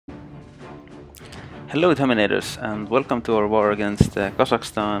Hello Dominators, and welcome to our war against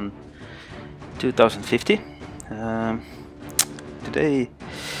Kazakhstan 2050. Today,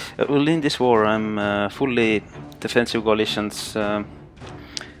 well, in this war I'm fully defensive coalitions.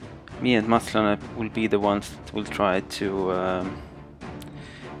 Me and Matlana will be the ones that will try to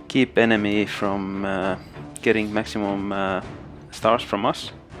keep enemy from getting maximum stars from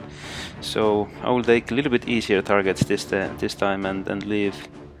us. So I will take a little bit easier targets this time and leave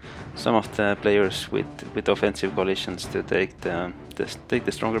some of the players with offensive coalitions to take the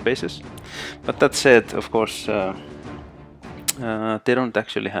stronger bases. But that said, of course, they don't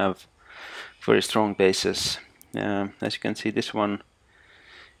actually have very strong bases. As you can see, this one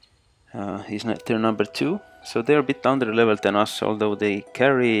is their number 2, so they're a bit under level than us, although they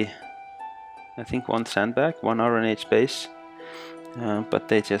carry, I think, 1 sandbag, 1 RNH base, but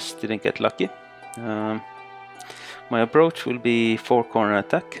they just didn't get lucky. My approach will be 4 corner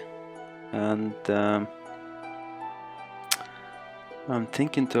attack, and I'm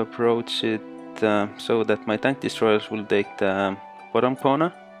thinking to approach it so that my tank destroyers will take the bottom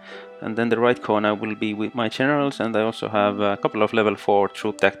corner, and then the right corner will be with my generals, and I also have a couple of level 4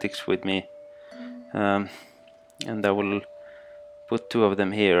 troop tactics with me, and I will put 2 of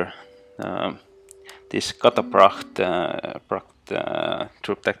them here. This Katapracht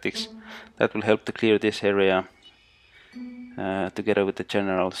troop tactics, that will help to clear this area together with the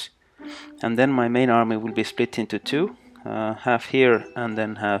generals. And then my main army will be split into 2, half here and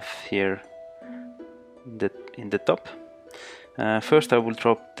then half here in the top. First I will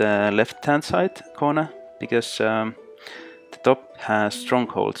drop the left hand side corner, because the top has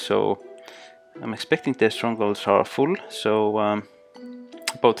Stronghold, so I'm expecting the strongholds are full, so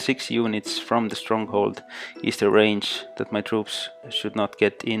about 6 units from the Stronghold is the range that my troops should not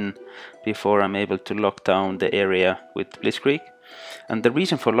get in before I'm able to lock down the area with Blitzkrieg. And the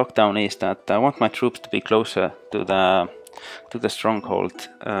reason for lockdown is that I want my troops to be closer to the Stronghold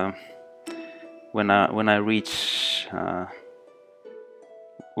when I reach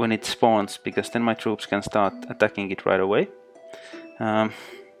when it spawns, because then my troops can start attacking it right away. And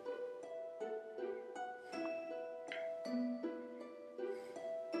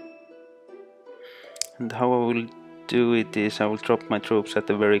how I will do it is I will drop my troops at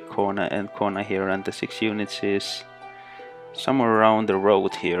the very corner here, and the 6 units is somewhere around the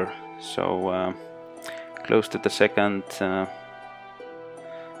road here, so close to the second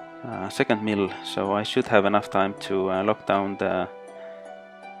mill, so I should have enough time to lock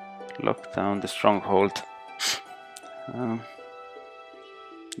down the Stronghold.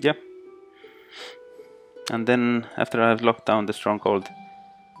 Yeah, and then after I've locked down the Stronghold,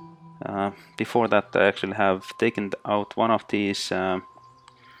 before that I actually have taken out one of these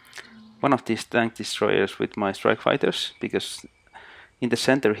tank destroyers with my strike fighters, because in the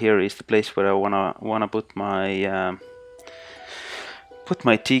center here is the place where I wanna put my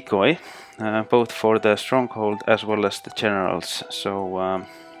decoy, both for the Stronghold as well as the generals. So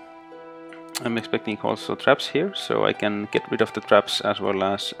I'm expecting also traps here, so I can get rid of the traps as well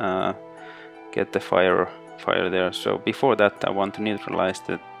as get the fire there. So before that I want to neutralize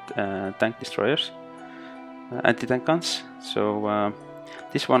the tank destroyers, anti-tank guns. So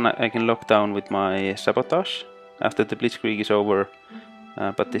this one I can lock down with my sabotage after the Blitzkrieg is over,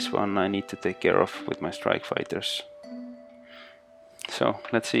 but this one I need to take care of with my strike fighters. So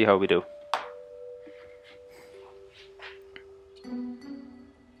let's see how we do.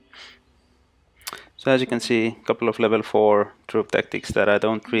 So as you can see, a couple of level 4 troop tactics that I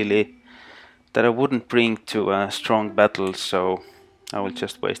wouldn't bring to a strong battle, so I will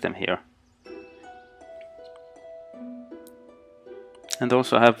just waste them here. And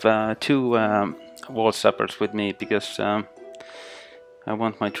also have 2 wall sappers with me, because I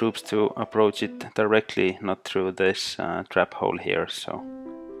want my troops to approach it directly, not through this trap hole here, so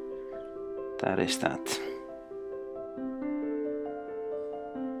that is that.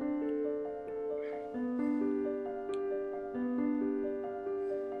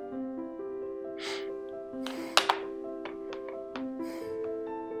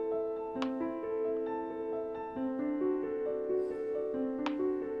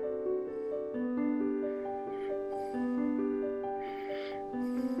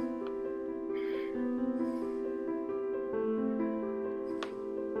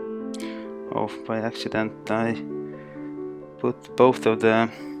 Oh, by accident I put both of the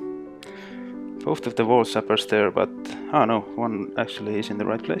wall sappers there, but oh no, one actually is in the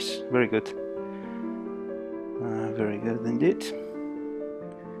right place. Very good. Very good indeed.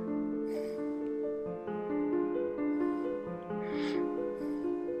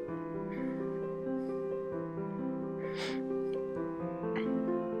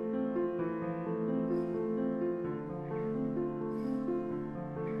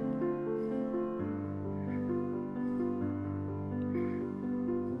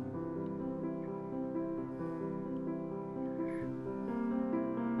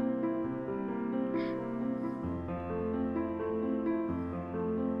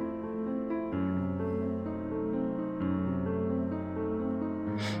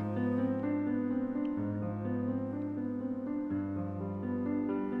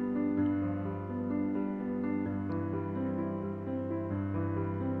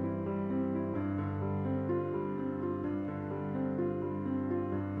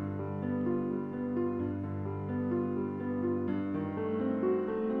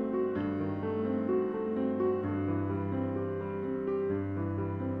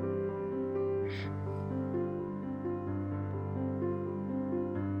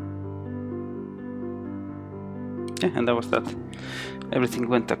 Yeah, and that was that. Everything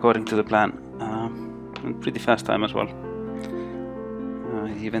went according to the plan. And pretty fast time as well.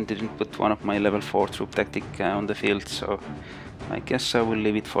 I even didn't put one of my level 4 troop tactic on the field, so I guess I will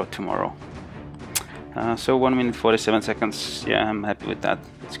leave it for tomorrow. So 1 minute 47 seconds, yeah, I'm happy with that,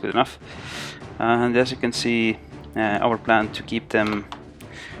 it's good enough. And as you can see, our plan to keep them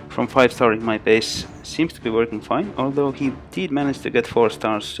from 5-starring my base seems to be working fine, although he did manage to get 4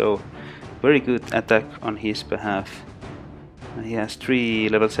 stars, so very good attack on his behalf. He has 3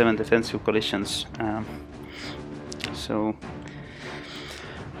 level 7 defensive collisions, so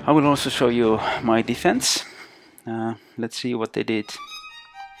I will also show you my defense. Let's see what they did.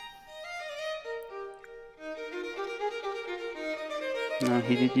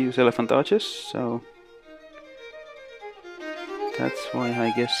 He did use elephant archers, so that's why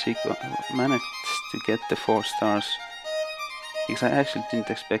I guess he managed to get the 4 stars. Because I actually didn't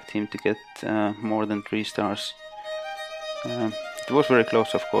expect him to get more than 3 stars. It was very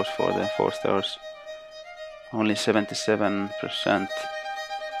close, of course, for the 4 stars. Only 77%.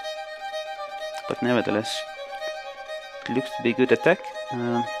 But nevertheless, it looks to be a good attack.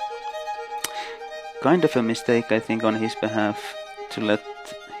 Kind of a mistake, I think, on his behalf to let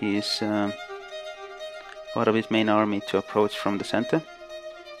his part of his main army to approach from the center.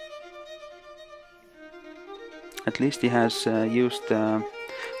 At least he has used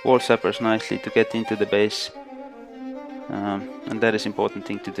wall sappers nicely to get into the base, and that is important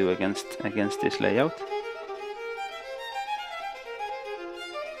thing to do against this layout.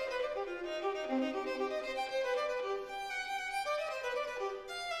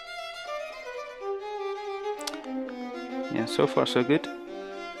 Yeah, so far so good.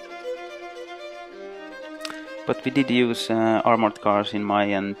 But we did use armored cars in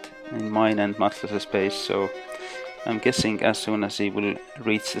mine and Matlas's base, so I'm guessing as soon as he will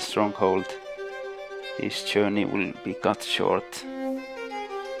reach the stronghold, his journey will be cut short.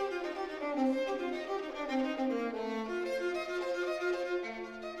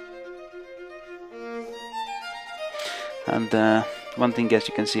 And one thing, as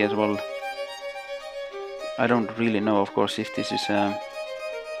you can see as well, I don't really know, of course, if this is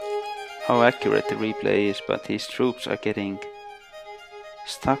how accurate the replay is, but his troops are getting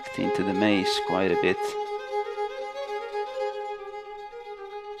stuck into the maze quite a bit.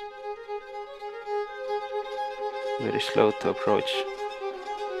 Very slow to approach.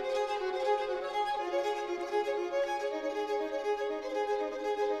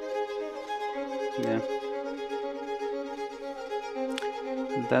 Yeah.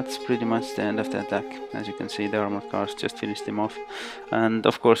 And that's pretty much the end of the attack. As you can see, the armored cars just finished him off. And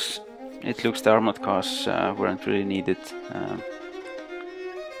of course, it looks the armored cars weren't really needed.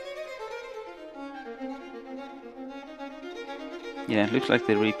 Yeah, it looks like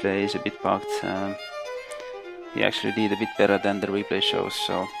the replay is a bit bugged. He actually did a bit better than the replay shows,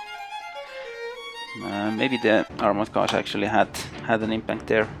 so maybe the armored cars actually had an impact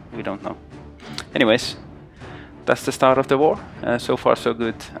there, we don't know. Anyways, that's the start of the war. So far so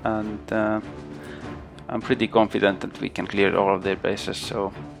good, and I'm pretty confident that we can clear all of their bases,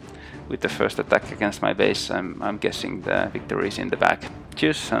 so with the first attack against my base, I'm guessing the victory is in the bag.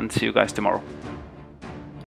 Cheers, and see you guys tomorrow.